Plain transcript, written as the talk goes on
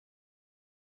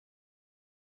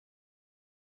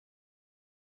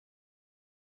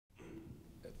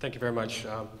Thank you very much,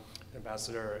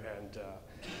 Ambassador and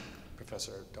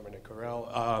Professor Dominic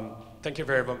Correll. Thank you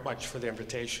very much for the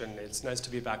invitation. It's nice to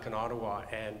be back in Ottawa,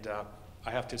 and I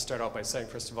have to start out by saying,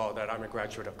 first of all, that I'm a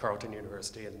graduate of Carleton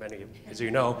University, and many, as you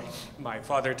know, my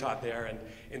father taught there, and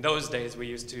in those days we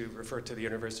used to refer to the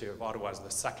University of Ottawa as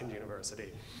the second university.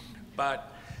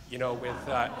 But you know, with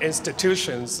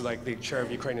institutions like the Chair of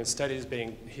Ukrainian Studies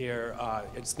being here,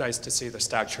 it's nice to see the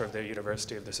stature of the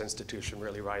university of this institution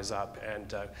really rise up,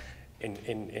 and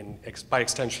by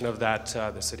extension of that,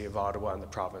 the city of Ottawa and the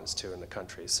province too, and the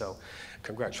country. So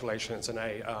congratulations, and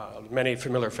many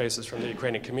familiar faces from the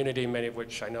Ukrainian community, many of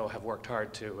which I know have worked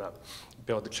hard to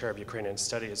build the Chair of Ukrainian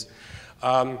Studies.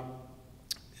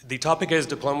 The topic is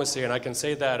diplomacy, and I can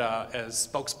say that as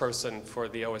spokesperson for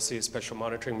the OSCE Special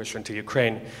Monitoring Mission to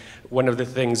Ukraine, one of the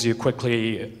things you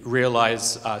quickly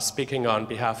realize, speaking on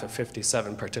behalf of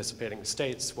 57 participating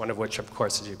states, one of which, of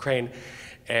course, is Ukraine,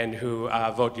 and who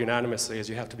vote unanimously, is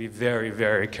you have to be very,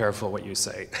 very careful what you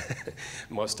say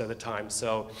most of the time.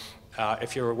 So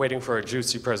if you're waiting for a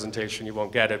juicy presentation, you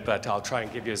won't get it, but I'll try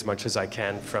and give you as much as I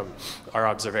can from our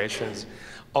observations.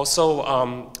 Also,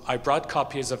 I brought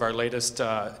copies of our latest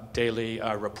daily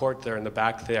report there in the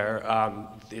back there.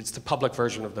 It's the public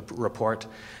version of the report,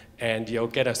 and you'll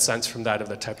get a sense from that of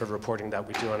the type of reporting that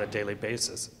we do on a daily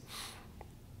basis.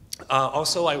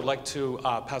 Also, I would like to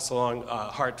pass along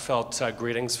heartfelt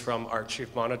greetings from our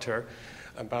Chief Monitor,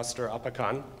 Ambassador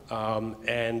Apakan,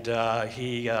 and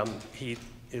he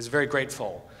is very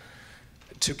grateful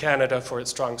to Canada for its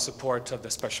strong support of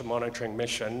the Special Monitoring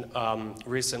Mission.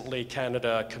 Recently,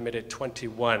 Canada committed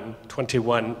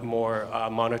 21 more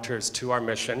monitors to our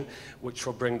mission, which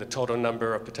will bring the total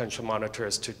number of potential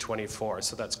monitors to 24.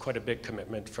 So that's quite a big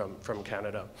commitment from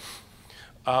Canada.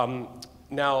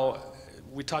 Now,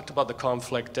 we talked about the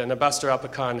conflict, and Ambassador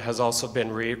Apakan has also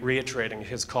been reiterating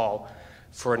his call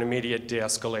for an immediate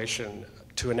de-escalation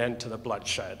to an end to the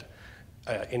bloodshed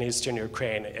in eastern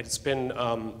Ukraine. It's been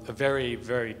a very,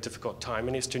 very difficult time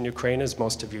in eastern Ukraine, as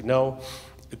most of you know.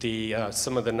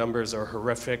 Some of the numbers are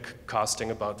horrific,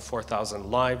 costing about 4,000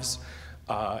 lives,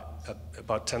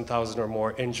 about 10,000 or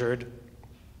more injured.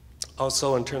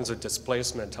 Also, in terms of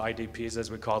displacement, IDPs,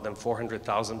 as we call them,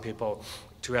 400,000 people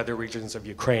to other regions of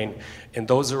Ukraine, and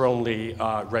those are only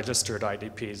registered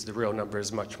IDPs. The real number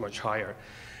is much, much higher.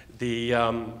 The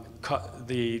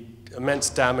immense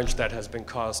damage that has been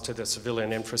caused to the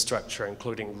civilian infrastructure,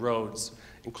 including roads,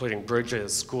 including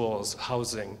bridges, schools,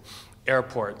 housing,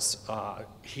 airports,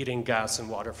 heating, gas, and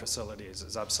water facilities,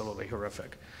 is absolutely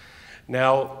horrific.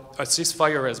 Now, a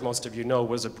ceasefire, as most of you know,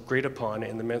 was agreed upon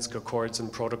in the Minsk Accords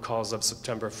and Protocols of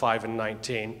September 5 and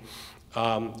 19,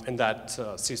 and that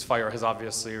ceasefire has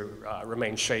obviously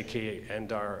remained shaky,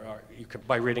 and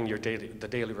by reading the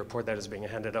daily report that is being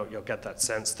handed out, you'll get that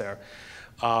sense there.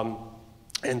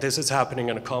 And this is happening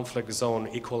in a conflict zone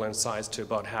equal in size to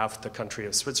about half the country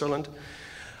of Switzerland.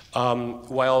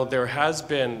 While there has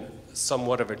been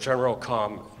somewhat of a general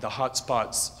calm, the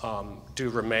hotspots do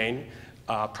remain,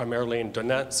 primarily in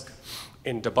Donetsk,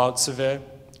 in Bociurkiw,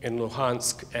 in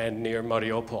Luhansk, and near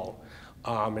Mariupol.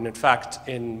 And in fact,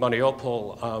 in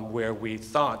Mariupol, where we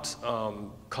thought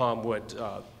calm would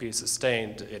be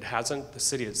sustained, it hasn't. The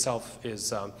city itself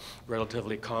is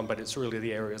relatively calm, but it's really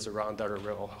the areas around that are a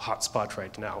real hot spot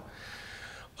right now.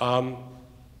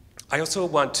 I also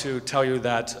want to tell you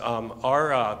that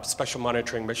our special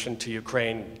monitoring mission to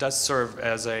Ukraine does serve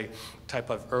as a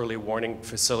type of early warning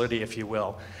facility, if you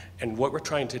will. And what we're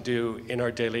trying to do in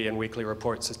our daily and weekly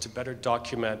reports is to better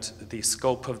document the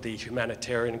scope of the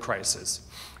humanitarian crisis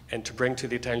and to bring to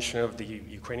the attention of the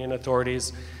Ukrainian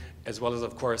authorities, as well as,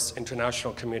 of course,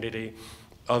 international community,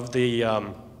 of the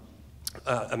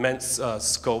immense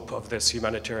scope of this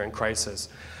humanitarian crisis.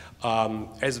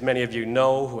 As many of you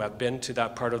know who have been to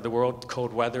that part of the world,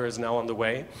 cold weather is now on the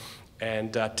way,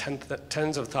 and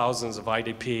tens of thousands of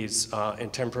IDPs in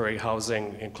temporary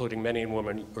housing, including men and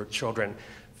women or children,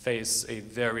 face a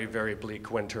very, very bleak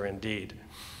winter indeed.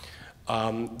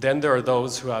 Then there are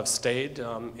those who have stayed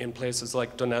in places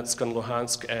like Donetsk and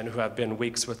Luhansk and who have been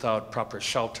weeks without proper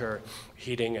shelter,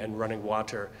 heating, and running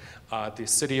water. The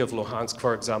city of Luhansk,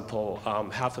 for example,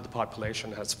 half of the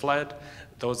population has fled.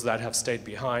 Those that have stayed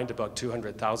behind, about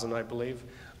 200,000, I believe,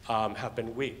 have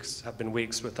been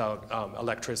weeks without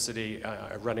electricity,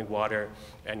 running water,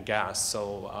 and gas.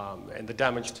 So, and the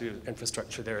damage to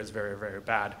infrastructure there is very, very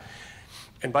bad.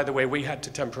 And by the way, we had to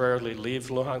temporarily leave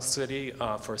Luhansk city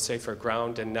for safer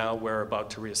ground, and now we're about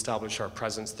to reestablish our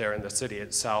presence there in the city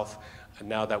itself, and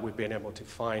now that we've been able to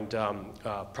find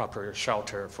proper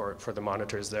shelter for the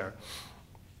monitors there.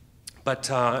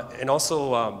 And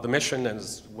also the mission,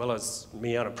 as well as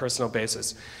me on a personal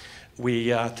basis,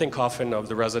 we think often of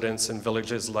the residents in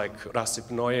villages like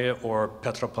Rasipnoye or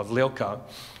Petropavlivka.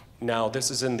 Now, this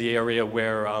is in the area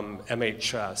where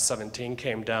MH17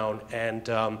 came down, and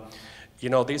you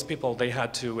know, these people, they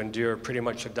had to endure pretty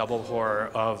much a double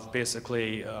horror of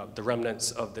basically the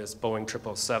remnants of this Boeing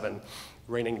 777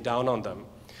 raining down on them.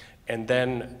 And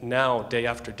then now, day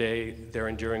after day, they're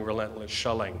enduring relentless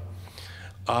shelling.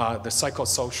 The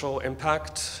psychosocial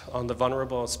impact on the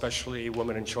vulnerable, especially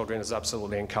women and children, is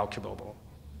absolutely incalculable.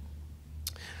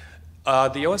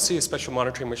 The OSCE Special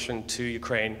Monitoring Mission to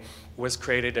Ukraine was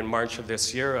created in March of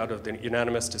this year out of the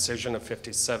unanimous decision of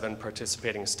 57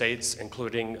 participating states,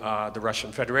 including the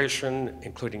Russian Federation,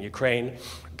 including Ukraine,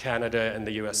 Canada, and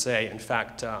the USA. In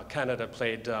fact, Canada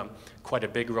played quite a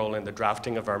big role in the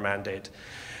drafting of our mandate.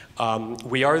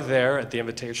 We are there at the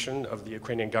invitation of the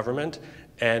Ukrainian government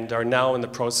and are now in the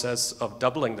process of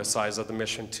doubling the size of the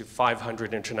mission to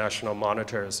 500 international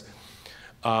monitors.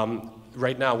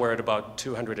 Right now, we're at about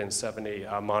 270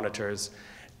 monitors.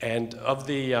 And of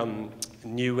the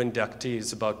new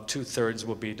inductees, about 2/3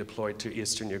 will be deployed to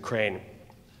eastern Ukraine.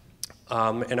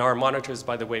 And our monitors,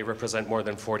 by the way, represent more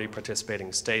than 40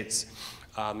 participating states.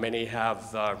 Many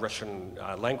have Russian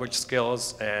language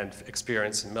skills and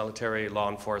experience in military, law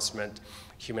enforcement,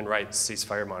 human rights,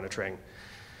 ceasefire monitoring.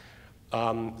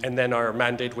 And then our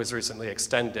mandate was recently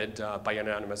extended by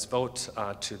unanimous vote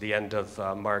to the end of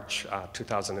March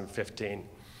 2015.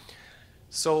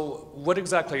 So what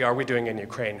exactly are we doing in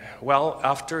Ukraine? Well,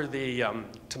 after the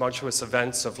tumultuous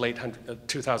events of late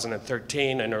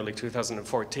 2013 and early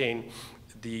 2014,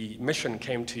 the mission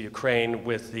came to Ukraine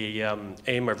with the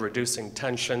aim of reducing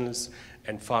tensions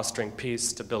and fostering peace,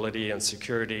 stability, and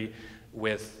security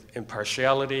with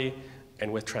impartiality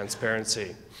and with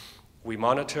transparency. We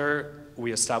monitor,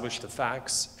 we establish the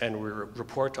facts, and we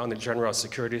report on the general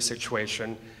security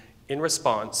situation in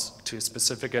response to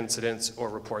specific incidents or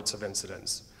reports of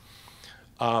incidents.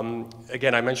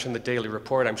 Again, I mentioned the daily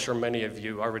report. I'm sure many of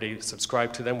you already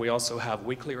subscribe to them. We also have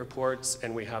weekly reports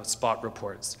and we have spot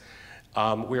reports.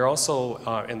 We are also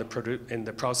in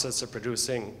the process of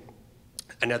producing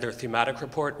another thematic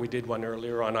report. We did one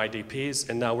earlier on IDPs,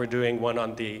 and now we're doing one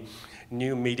on the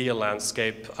new media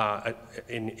landscape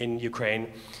in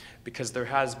Ukraine, because there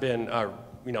has been,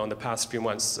 you know, in the past few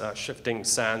months, shifting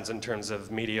sands in terms of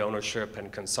media ownership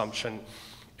and consumption.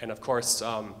 And of course,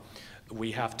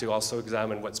 we have to also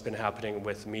examine what's been happening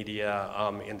with media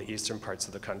in the eastern parts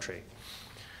of the country.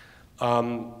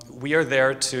 We are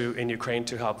there in Ukraine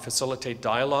to help facilitate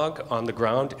dialogue on the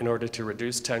ground in order to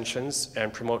reduce tensions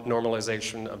and promote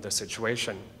normalization of the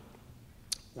situation.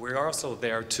 We're also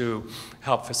there to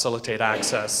help facilitate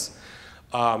access.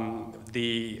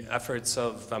 The efforts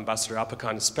of Ambassador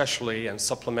Apakan especially, and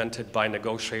supplemented by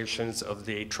negotiations of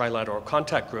the Trilateral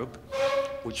Contact Group,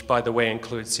 which by the way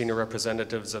includes senior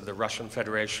representatives of the Russian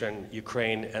Federation,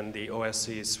 Ukraine, and the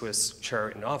OSCE Swiss chair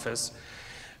in office,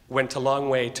 went a long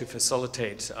way to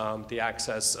facilitate the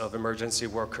access of emergency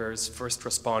workers, first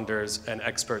responders, and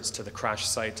experts to the crash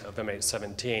site of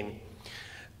MH17.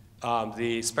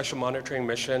 The Special Monitoring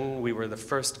Mission, we were the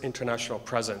first international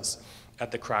presence at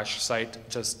the crash site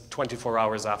just 24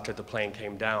 hours after the plane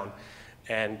came down.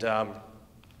 And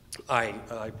I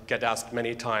get asked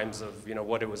many times of, you know,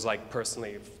 what it was like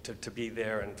personally to be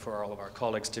there and for all of our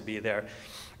colleagues to be there.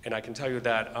 And I can tell you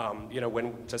that, you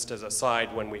know, just as a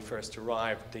side, when we first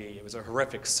arrived, it was a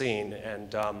horrific scene,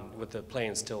 and with the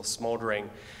plane still smoldering,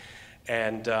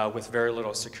 and with very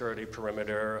little security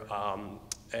perimeter,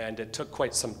 and it took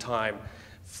quite some time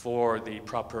for the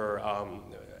proper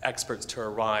experts to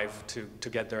arrive to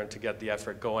get there and to get the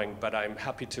effort going. But I'm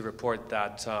happy to report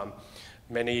that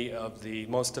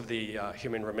most of the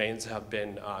human remains have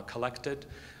been collected.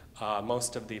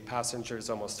 Most of the passengers,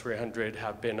 almost 300,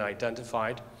 have been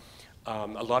identified.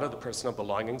 A lot of the personal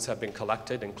belongings have been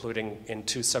collected, including in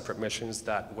 2 separate missions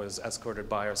that was escorted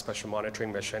by our Special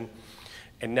Monitoring Mission.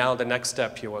 And now the next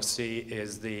step you will see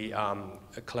is the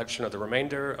collection of the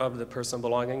remainder of the personal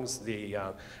belongings, the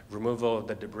removal of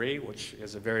the debris, which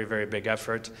is a very, very big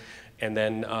effort, and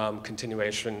then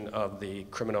continuation of the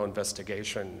criminal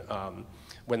investigation.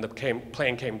 When the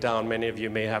plane came down, many of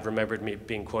you may have remembered me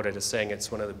being quoted as saying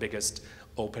it's one of the biggest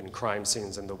open crime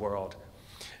scenes in the world.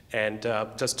 And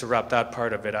just to wrap that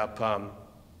part of it up,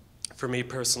 for me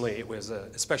personally, it was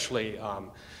especially an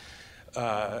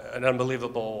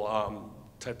unbelievable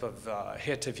type of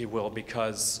hit, if you will,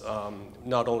 because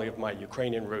not only of my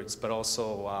Ukrainian roots, but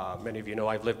also many of you know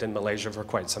I've lived in Malaysia for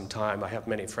quite some time. I have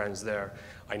many friends there.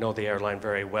 I know the airline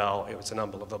very well. It was an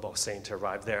unbelievable scene to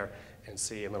arrive there and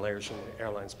see a Malaysian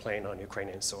Airlines plane on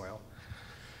Ukrainian soil.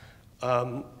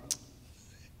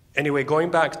 Anyway, going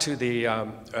back to the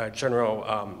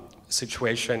general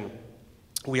situation,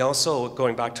 we also,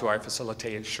 going back to our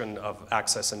facilitation of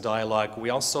access and dialogue,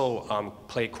 we also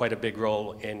play quite a big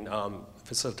role in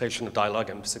facilitation of dialogue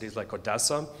in cities like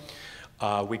Odessa.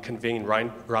 We convene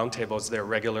roundtables there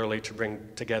regularly to bring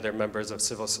together members of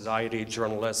civil society,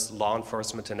 journalists, law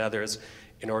enforcement, and others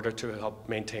in order to help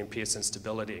maintain peace and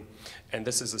stability. And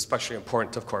this is especially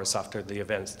important, of course, after the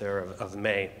events there of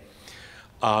May.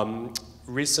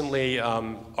 Recently,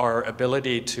 our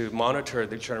ability to monitor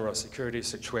the general security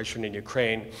situation in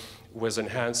Ukraine was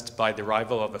enhanced by the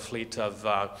arrival of a fleet of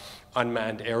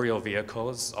unmanned aerial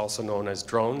vehicles, also known as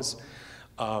drones.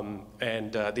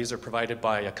 These are provided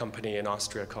by a company in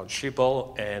Austria called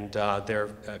Schiebel, and they're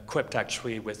equipped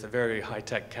actually with a very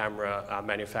high-tech camera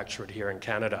manufactured here in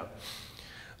Canada.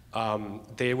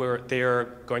 They are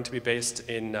going to be based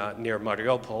in near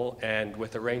Mariupol, and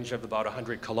with a range of about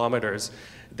 100 kilometers,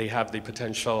 they have the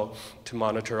potential to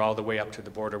monitor all the way up to the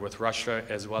border with Russia,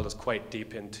 as well as quite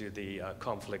deep into the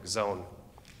conflict zone.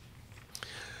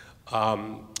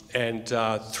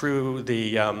 Through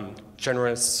the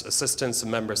generous assistance of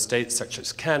member states such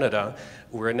as Canada,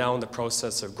 we're now in the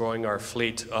process of growing our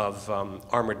fleet of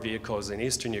armored vehicles in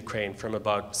eastern Ukraine from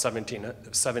about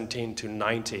 17 to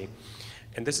 90.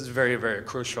 And this is very, very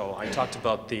crucial. I talked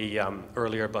about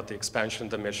earlier about the expansion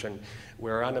of the mission.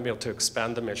 We're unable to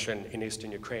expand the mission in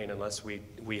eastern Ukraine unless we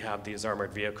have these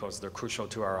armored vehicles. They're crucial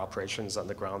to our operations on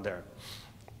the ground there.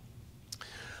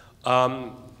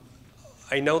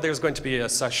 I know there's going to be a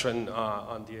session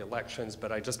on the elections,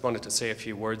 but I just wanted to say a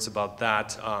few words about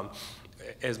that.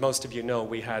 As most of you know,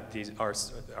 we had our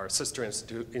sister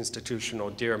institution,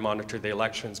 ODIHR, monitor the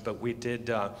elections, but we did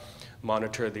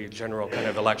monitor the general kind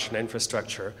of election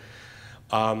infrastructure.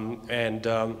 What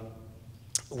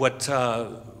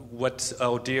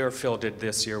ODIHR fielded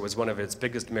this year was one of its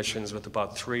biggest missions with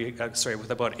about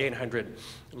 800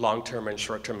 long-term and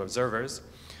short-term observers.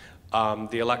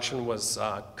 The election was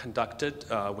conducted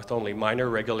with only minor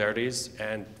irregularities,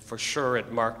 and for sure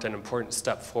it marked an important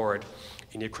step forward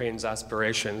in Ukraine's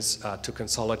aspirations to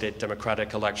consolidate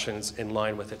democratic elections in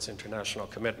line with its international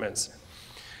commitments.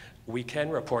 We can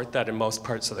report that in most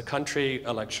parts of the country,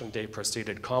 election day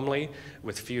proceeded calmly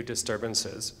with few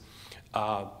disturbances.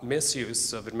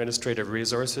 Misuse of administrative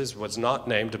resources was not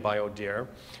named by ODIHR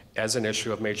as an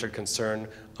issue of major concern,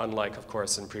 unlike, of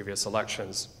course, in previous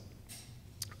elections.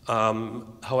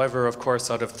 However, of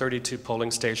course, out of 32 polling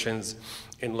stations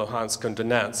in Luhansk and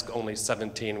Donetsk, only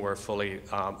 17 were fully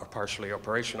or partially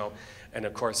operational. And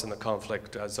of course, in the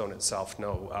conflict zone itself,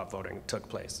 no voting took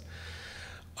place.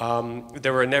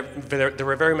 There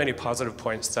were very many positive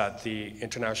points that the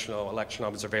International Election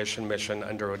Observation Mission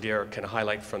under ODIHR can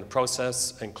highlight from the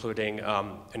process, including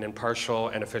an impartial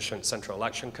and efficient Central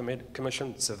Election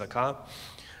Commission, CVK,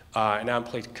 an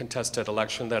amply contested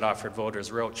election that offered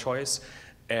voters real choice,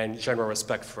 and general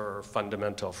respect for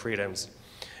fundamental freedoms.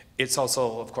 It's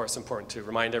also, of course, important to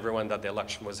remind everyone that the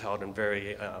election was held in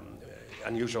very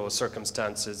unusual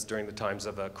circumstances during the times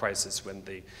of a crisis when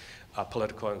the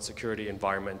political and security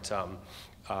environment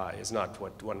is not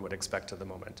what one would expect at the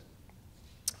moment.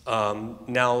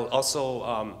 Now,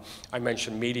 also, I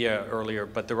mentioned media earlier,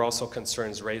 but there were also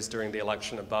concerns raised during the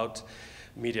election about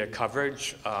media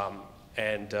coverage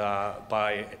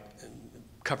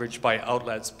coverage by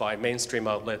outlets, by mainstream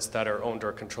outlets that are owned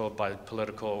or controlled by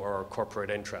political or corporate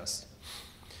interests.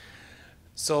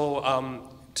 So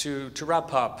to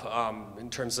wrap up,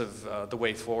 in terms of the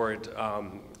way forward,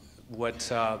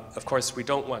 what, of course, we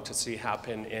don't want to see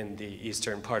happen in the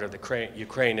eastern part of the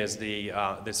Ukraine is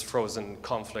this frozen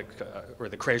conflict, or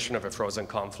the creation of a frozen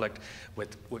conflict,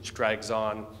 which drags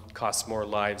on, costs more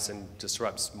lives, and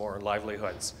disrupts more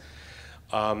livelihoods.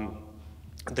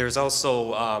 There's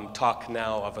also talk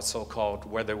now of a so-called,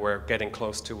 whether we're getting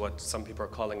close to what some people are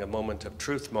calling a moment of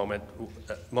truth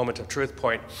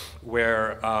point,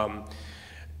 where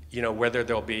whether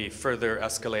there'll be further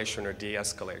escalation or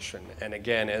de-escalation. And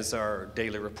again, as our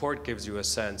daily report gives you a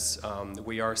sense,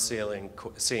 we are seeing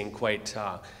quite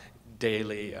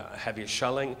daily heavy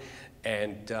shelling.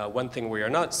 And one thing we are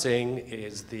not seeing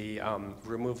is the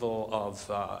removal of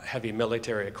heavy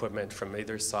military equipment from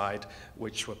either side,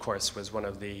 which of course was one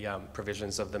of the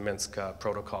provisions of the Minsk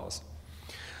protocols.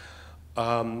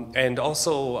 And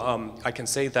also, I can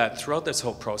say that throughout this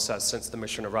whole process, since the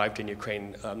mission arrived in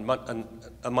Ukraine,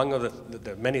 among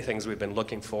the many things we've been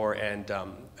looking for and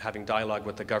having dialogue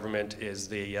with the government is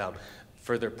the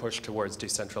further push towards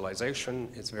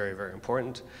decentralization. It's very, very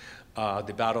important.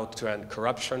 The battle to end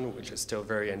corruption, which is still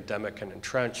very endemic and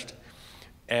entrenched,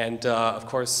 And of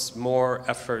course, more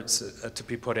efforts to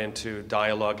be put into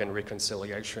dialogue and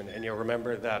reconciliation. And you'll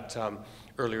remember that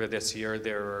earlier this year,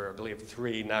 there were, I believe,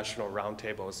 3 national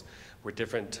roundtables where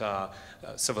different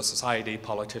civil society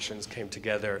politicians came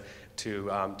together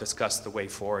to discuss the way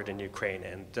forward in Ukraine.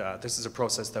 And this is a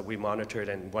process that we monitored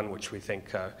and one which we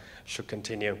think should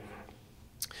continue.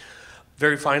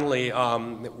 Very finally,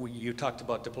 you talked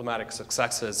about diplomatic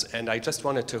successes, and I just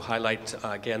wanted to highlight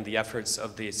again the efforts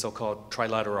of the so-called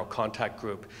Trilateral Contact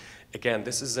Group. Again,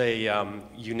 this is a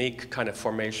unique kind of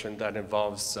formation that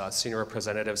involves senior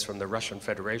representatives from the Russian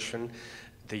Federation,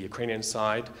 the Ukrainian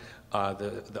side,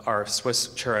 our Swiss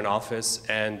chair in office,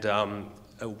 and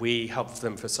we help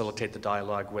them facilitate the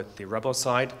dialogue with the rebel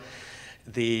side.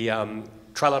 The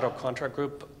Trilateral Contact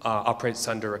Group operates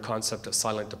under a concept of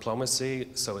silent diplomacy,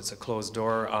 so it's a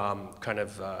closed-door kind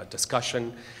of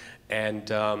discussion,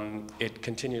 and it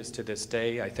continues to this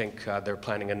day. I think they're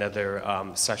planning another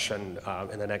session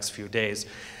in the next few days.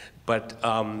 But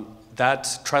that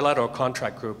Trilateral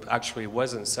Contact Group actually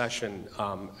was in session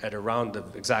at around the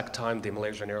exact time the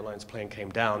Malaysian Airlines plane came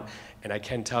down, and I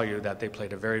can tell you that they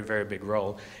played a very, very big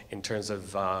role in terms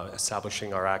of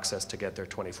establishing our access to get there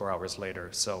 24 hours later.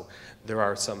 So there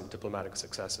are some diplomatic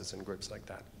successes in groups like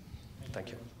that.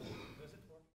 Thank you.